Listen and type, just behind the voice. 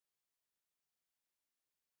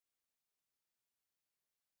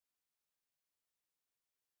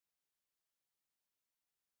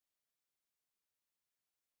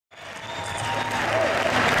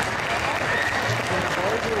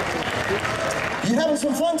You having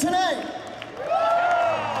some fun tonight?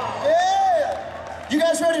 Yeah! You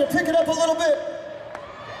guys ready to pick it up a little bit?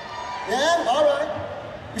 Yeah? All right.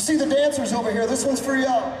 You see the dancers over here. This one's for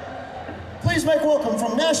y'all. Please make welcome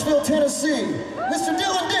from Nashville, Tennessee, Mr.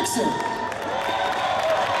 Dylan Dixon.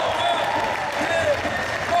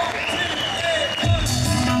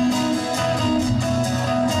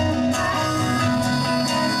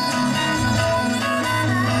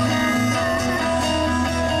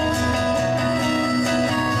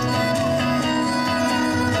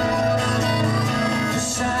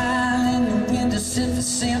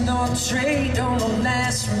 Sand on trade on the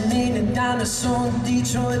last remaining dinosaur in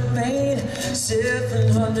Detroit made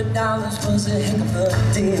 $700 was a heck of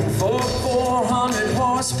a deal for 400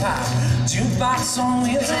 horsepower, jukebox on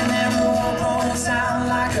wheels, and everyone rolls out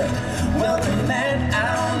like a welcome mat.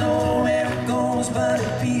 I don't know where it goes, but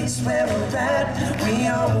it beats where we're at. We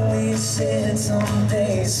always said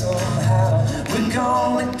someday, somehow, we're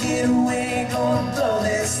gonna get away, gonna blow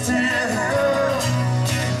this town.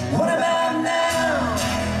 What about now?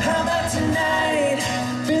 How about tonight?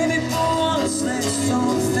 Baby, for once, let's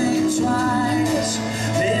don't think twice.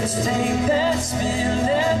 Let's take that spin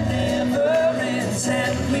that never ends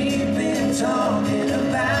that we've been talking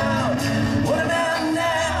about. What about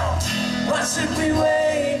now? Why should we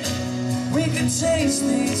wait? We could chase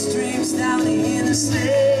these dreams down the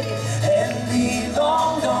interstate and be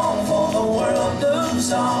long gone for the world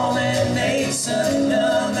moves on and makes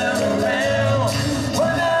another round.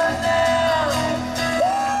 What about now?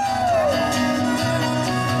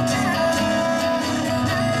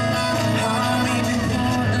 Oh, we've been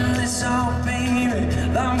putting this off, baby,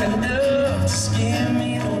 long enough. Just give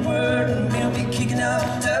me the word and we'll be kicking up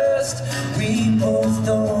dust. We both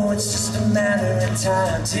know it's just a matter of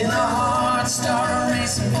time till our hearts start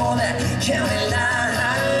racing for that county line.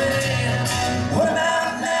 What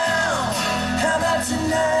about now? How about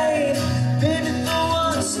tonight? Baby, for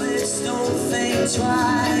once, let's don't think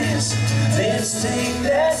twice. Let's take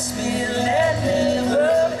that spin that never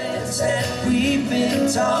ends that we've been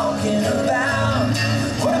talking about.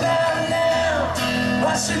 What about now?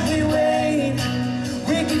 Why should we wait?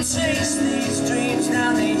 We can chase these dreams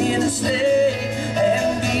down the interstate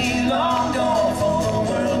and be long gone for the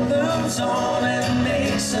world moves on and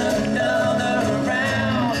makes another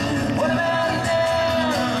round. What about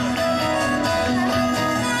now?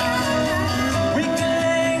 We can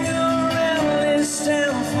hang around this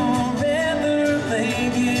town forever,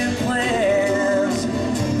 making plans,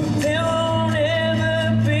 but there won't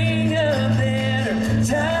ever be a better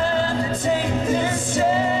time to take this chance.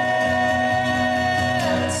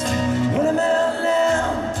 What about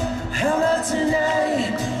now? How about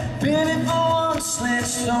tonight? Baby, for once,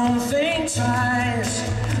 let's don't think twice.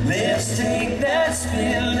 Let's take that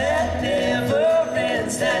spin that never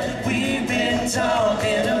ends that we've been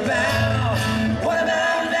talking about. What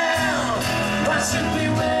about now? Why should we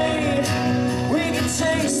wait? We can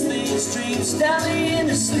chase these dreams down the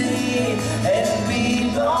interstate and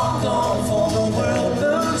be long gone for the world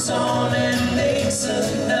moves on and makes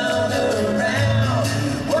another